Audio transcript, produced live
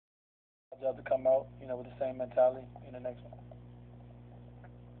job to come out, with the same mentality in the next one.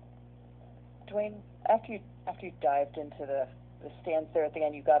 Dwayne, after you dived into the stance there at the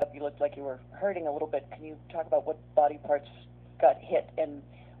end, you got up. You looked like you were hurting a little bit. Can you talk about what body parts got hit, and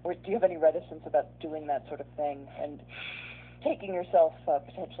do you have any reticence about doing that sort of thing and taking yourself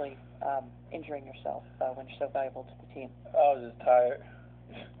potentially injuring yourself when you're so valuable to the team? I was just tired.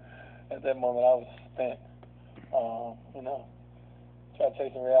 At that moment, I was spent. Trying to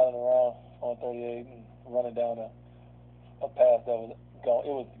chase reality around on 38 and running down a pass that was gone.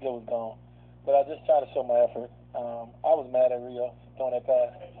 It was gone. But I just tried to show my effort. I was mad at Rio throwing that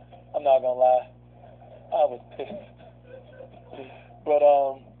pass. I'm not gonna lie, I was pissed. But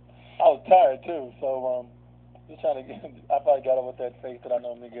I was tired too. So just trying to get. I probably got up with that face that I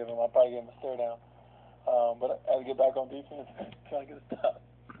normally give him. I probably gave him a stare down. But I had to get back on defense, trying to get a stop.